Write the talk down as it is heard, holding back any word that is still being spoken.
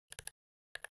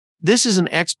This is an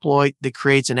exploit that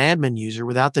creates an admin user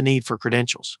without the need for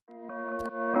credentials.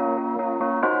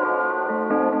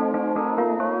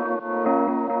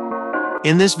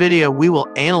 In this video, we will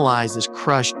analyze this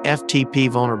Crush FTP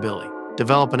vulnerability,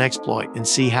 develop an exploit, and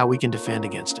see how we can defend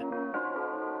against it.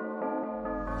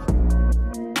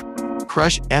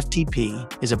 Crush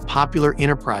FTP is a popular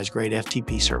enterprise-grade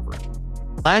FTP server.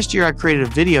 Last year, I created a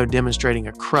video demonstrating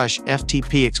a Crush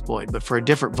FTP exploit, but for a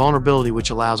different vulnerability which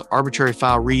allows arbitrary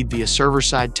file read via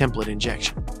server-side template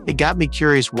injection. It got me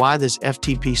curious why this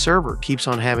FTP server keeps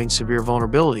on having severe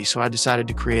vulnerabilities, so I decided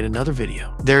to create another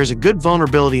video. There is a good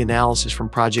vulnerability analysis from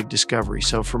Project Discovery,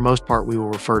 so for most part we will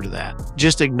refer to that.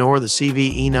 Just ignore the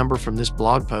CVE number from this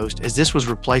blog post, as this was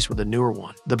replaced with a newer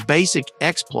one. The basic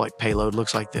exploit payload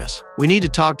looks like this. We need to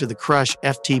talk to the Crush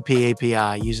FTP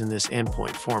API using this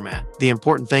endpoint format. The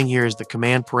important thing here is the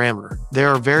command parameter. There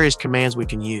are various commands we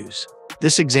can use.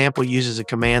 This example uses a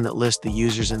command that lists the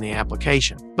users in the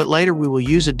application, but later we will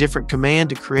use a different command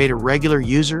to create a regular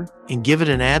user and give it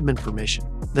an admin permission.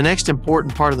 The next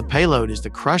important part of the payload is the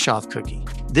Crush Auth cookie.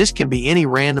 This can be any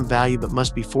random value but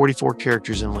must be 44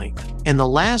 characters in length, and the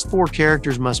last 4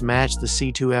 characters must match the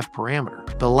C2F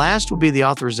parameter. The last will be the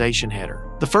authorization header.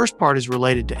 The first part is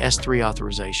related to S3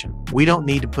 authorization. We don't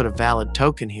need to put a valid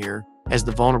token here, as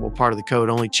the vulnerable part of the code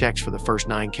only checks for the first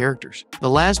 9 characters. The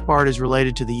last part is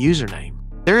related to the username.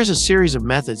 There is a series of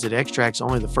methods that extracts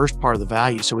only the first part of the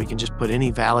value, so we can just put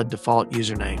any valid default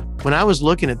username. When I was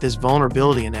looking at this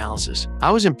vulnerability analysis,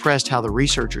 I was impressed how the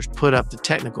researchers put up the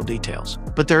technical details.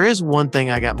 But there is one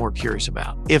thing I got more curious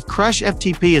about. If Crush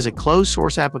FTP is a closed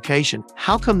source application,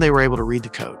 how come they were able to read the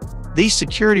code? These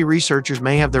security researchers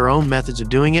may have their own methods of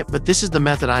doing it, but this is the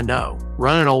method I know.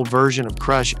 Run an old version of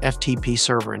Crush FTP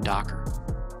server in Docker.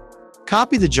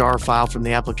 Copy the jar file from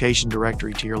the application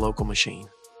directory to your local machine.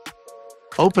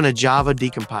 Open a Java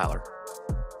decompiler.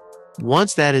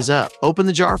 Once that is up, open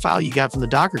the jar file you got from the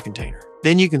Docker container.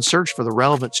 Then you can search for the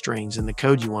relevant strings in the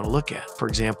code you want to look at. For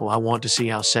example, I want to see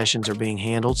how sessions are being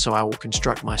handled, so I will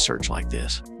construct my search like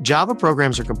this. Java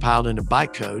programs are compiled into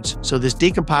bytecodes, so this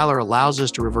decompiler allows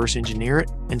us to reverse engineer it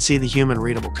and see the human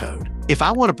readable code. If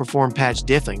I want to perform patch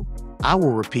diffing, I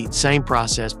will repeat the same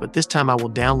process, but this time I will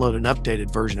download an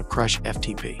updated version of Crush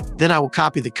FTP. Then I will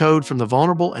copy the code from the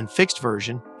vulnerable and fixed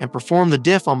version and perform the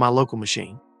diff on my local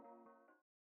machine.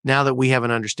 Now that we have an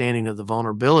understanding of the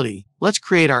vulnerability, let's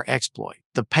create our exploit.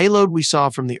 The payload we saw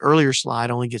from the earlier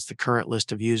slide only gets the current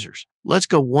list of users. Let's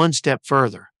go one step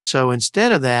further. So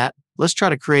instead of that, let's try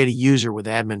to create a user with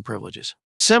admin privileges.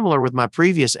 Similar with my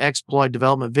previous exploit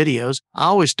development videos, I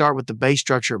always start with the base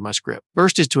structure of my script.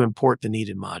 First is to import the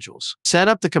needed modules. Set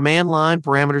up the command line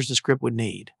parameters the script would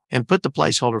need, and put the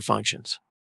placeholder functions.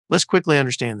 Let's quickly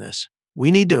understand this. We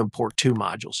need to import 2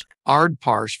 modules,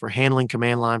 ard-parse for handling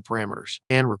command line parameters,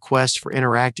 and requests for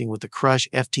interacting with the Crush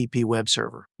FTP web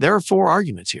server. There are 4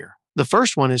 arguments here. The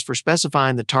first one is for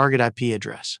specifying the target IP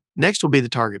address. Next will be the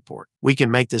target port. We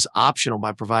can make this optional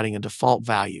by providing a default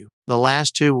value. The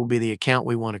last 2 will be the account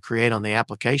we want to create on the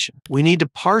application. We need to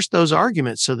parse those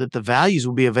arguments so that the values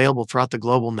will be available throughout the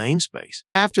global namespace.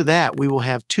 After that, we will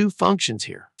have 2 functions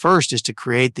here. First is to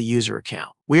create the user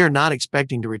account. We are not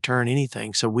expecting to return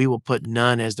anything, so we will put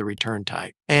none as the return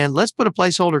type. And let's put a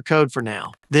placeholder code for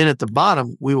now. Then at the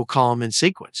bottom, we will call them in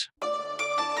sequence.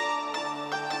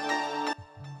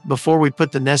 Before we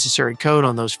put the necessary code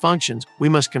on those functions, we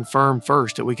must confirm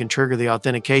first that we can trigger the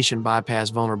authentication bypass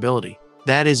vulnerability.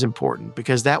 That is important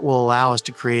because that will allow us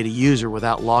to create a user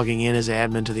without logging in as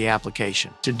admin to the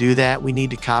application. To do that, we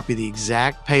need to copy the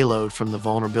exact payload from the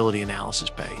vulnerability analysis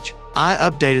page. I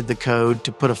updated the code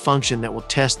to put a function that will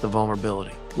test the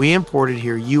vulnerability. We imported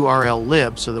here URL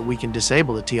lib so that we can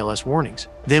disable the TLS warnings.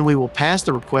 Then we will pass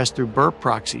the request through burp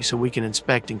proxy so we can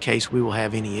inspect in case we will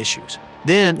have any issues.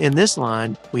 Then in this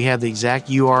line, we have the exact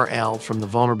URL from the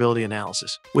vulnerability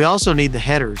analysis. We also need the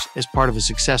headers as part of a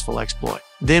successful exploit.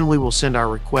 Then we will send our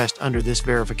request under this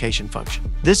verification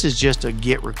function. This is just a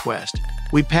GET request.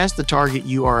 We pass the target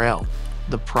URL,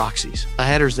 the proxies, the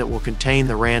headers that will contain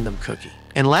the random cookie.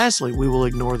 And lastly, we will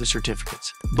ignore the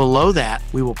certificates. Below that,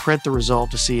 we will print the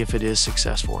result to see if it is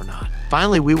successful or not.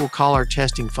 Finally, we will call our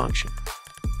testing function.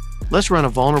 Let's run a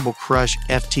vulnerable Crush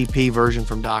FTP version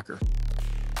from Docker.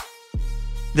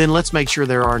 Then let's make sure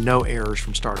there are no errors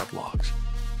from startup logs.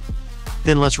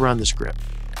 Then let's run the script.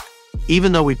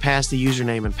 Even though we pass the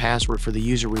username and password for the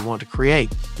user we want to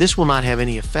create, this will not have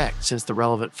any effect since the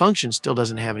relevant function still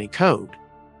doesn't have any code.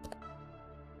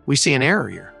 We see an error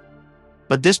here.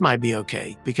 But this might be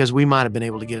okay because we might have been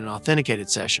able to get an authenticated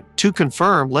session. To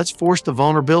confirm, let's force the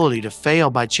vulnerability to fail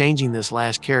by changing this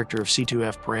last character of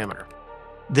C2F parameter.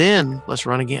 Then let's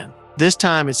run again. This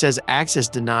time it says access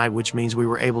denied, which means we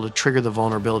were able to trigger the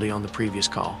vulnerability on the previous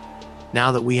call.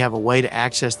 Now that we have a way to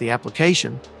access the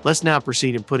application, let's now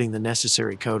proceed in putting the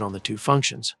necessary code on the two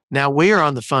functions. Now we are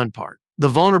on the fun part. The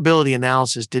vulnerability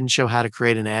analysis didn't show how to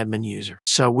create an admin user,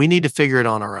 so we need to figure it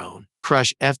on our own.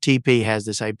 Crush FTP has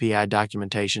this API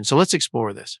documentation, so let's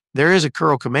explore this. There is a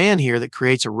curl command here that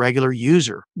creates a regular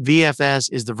user.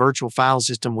 VFS is the virtual file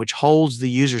system which holds the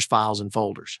user's files and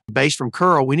folders. Based from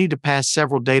curl, we need to pass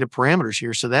several data parameters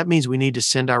here, so that means we need to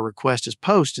send our request as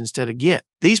post instead of get.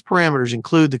 These parameters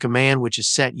include the command which is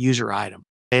set user item,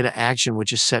 data action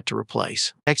which is set to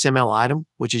replace, XML item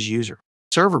which is user,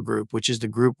 server group which is the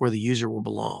group where the user will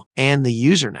belong, and the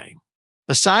username.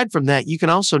 Aside from that, you can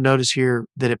also notice here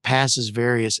that it passes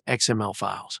various XML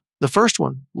files. The first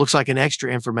one looks like an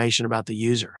extra information about the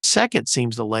user. Second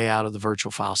seems the layout of the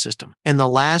virtual file system. And the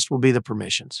last will be the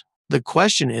permissions. The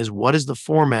question is, what is the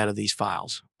format of these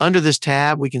files? Under this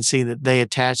tab, we can see that they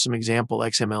attach some example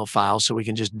XML files, so we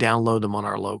can just download them on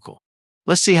our local.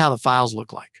 Let's see how the files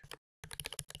look like.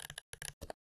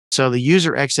 So the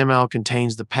user XML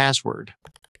contains the password.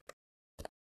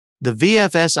 The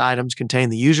VFS items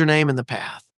contain the username and the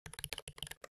path.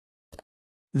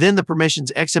 Then the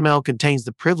permissions XML contains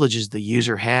the privileges the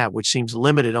user have, which seems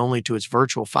limited only to its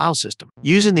virtual file system.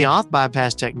 Using the auth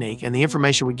bypass technique and the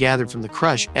information we gathered from the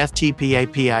Crush FTP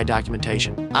API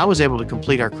documentation, I was able to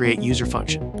complete our create user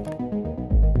function.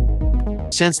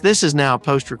 Since this is now a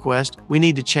post request, we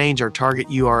need to change our target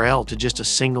URL to just a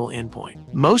single endpoint.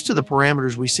 Most of the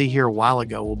parameters we see here a while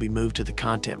ago will be moved to the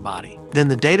content body. Then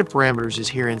the data parameters is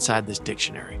here inside this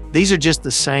dictionary. These are just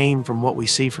the same from what we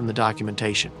see from the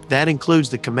documentation. That includes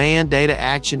the command, data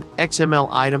action, XML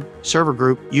item, server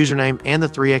group, username, and the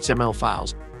 3 XML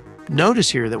files. Notice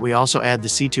here that we also add the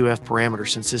C2F parameter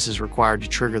since this is required to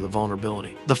trigger the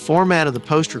vulnerability. The format of the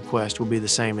post request will be the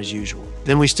same as usual.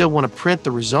 Then we still want to print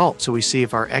the result so we see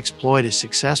if our exploit is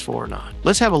successful or not.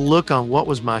 Let's have a look on what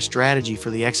was my strategy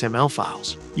for the XML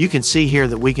files. You can see here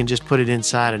that we can just put it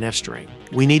inside an F string.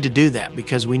 We need to do that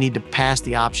because we need to pass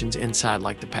the options inside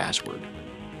like the password.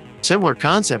 Similar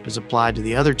concept is applied to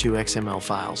the other 2 XML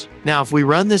files. Now if we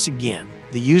run this again,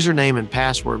 the username and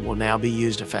password will now be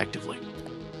used effectively.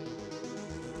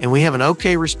 And we have an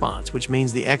OK response, which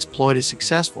means the exploit is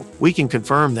successful. We can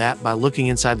confirm that by looking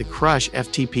inside the Crush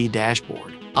FTP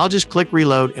dashboard. I'll just click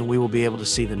reload and we will be able to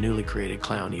see the newly created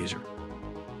clown user.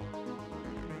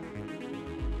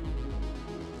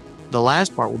 The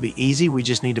last part will be easy, we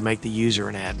just need to make the user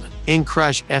an admin. In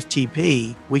Crush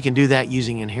FTP, we can do that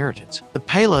using inheritance. The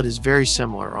payload is very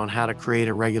similar on how to create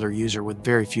a regular user with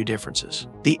very few differences.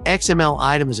 The XML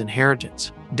item is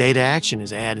inheritance. Data action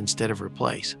is add instead of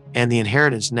replace. And the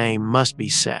inheritance name must be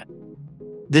set.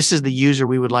 This is the user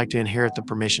we would like to inherit the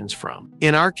permissions from.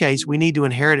 In our case, we need to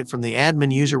inherit it from the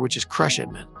admin user, which is Crush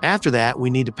admin. After that, we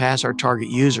need to pass our target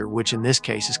user, which in this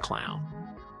case is clown.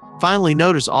 Finally,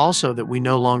 notice also that we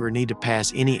no longer need to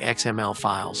pass any XML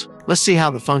files. Let's see how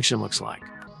the function looks like.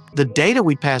 The data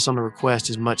we pass on the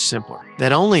request is much simpler.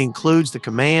 That only includes the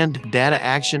command, data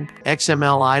action,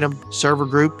 XML item, server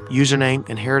group, username,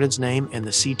 inheritance name, and the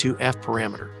C2F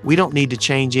parameter. We don't need to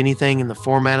change anything in the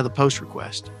format of the post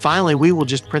request. Finally, we will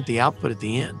just print the output at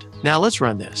the end. Now let's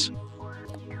run this.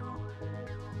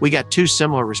 We got 2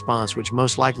 similar responses, which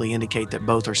most likely indicate that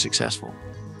both are successful.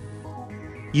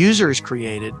 User is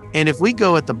created, and if we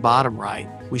go at the bottom right,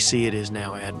 we see it is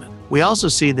now admin. We also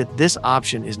see that this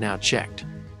option is now checked.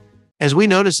 As we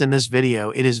notice in this video,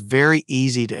 it is very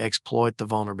easy to exploit the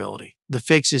vulnerability. The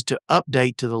fix is to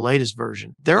update to the latest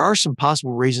version. There are some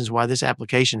possible reasons why this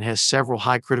application has several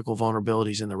high critical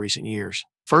vulnerabilities in the recent years.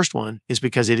 First one is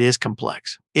because it is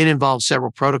complex. It involves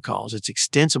several protocols, it's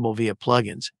extensible via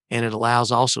plugins, and it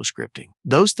allows also scripting.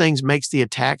 Those things makes the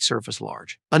attack surface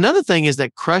large. Another thing is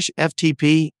that Crush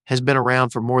FTP has been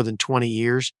around for more than 20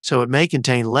 years, so it may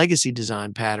contain legacy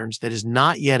design patterns that is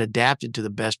not yet adapted to the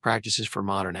best practices for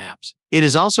modern apps. It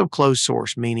is also closed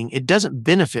source, meaning it doesn't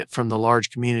benefit from the large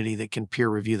community that can peer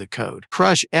review the code.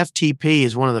 Crush FTP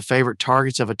is one of the favorite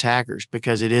targets of attackers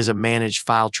because it is a managed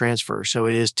file transfer, so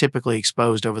it is typically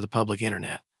exposed over the public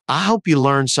internet. I hope you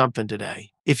learned something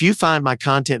today. If you find my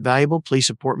content valuable, please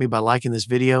support me by liking this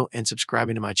video and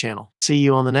subscribing to my channel. See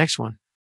you on the next one.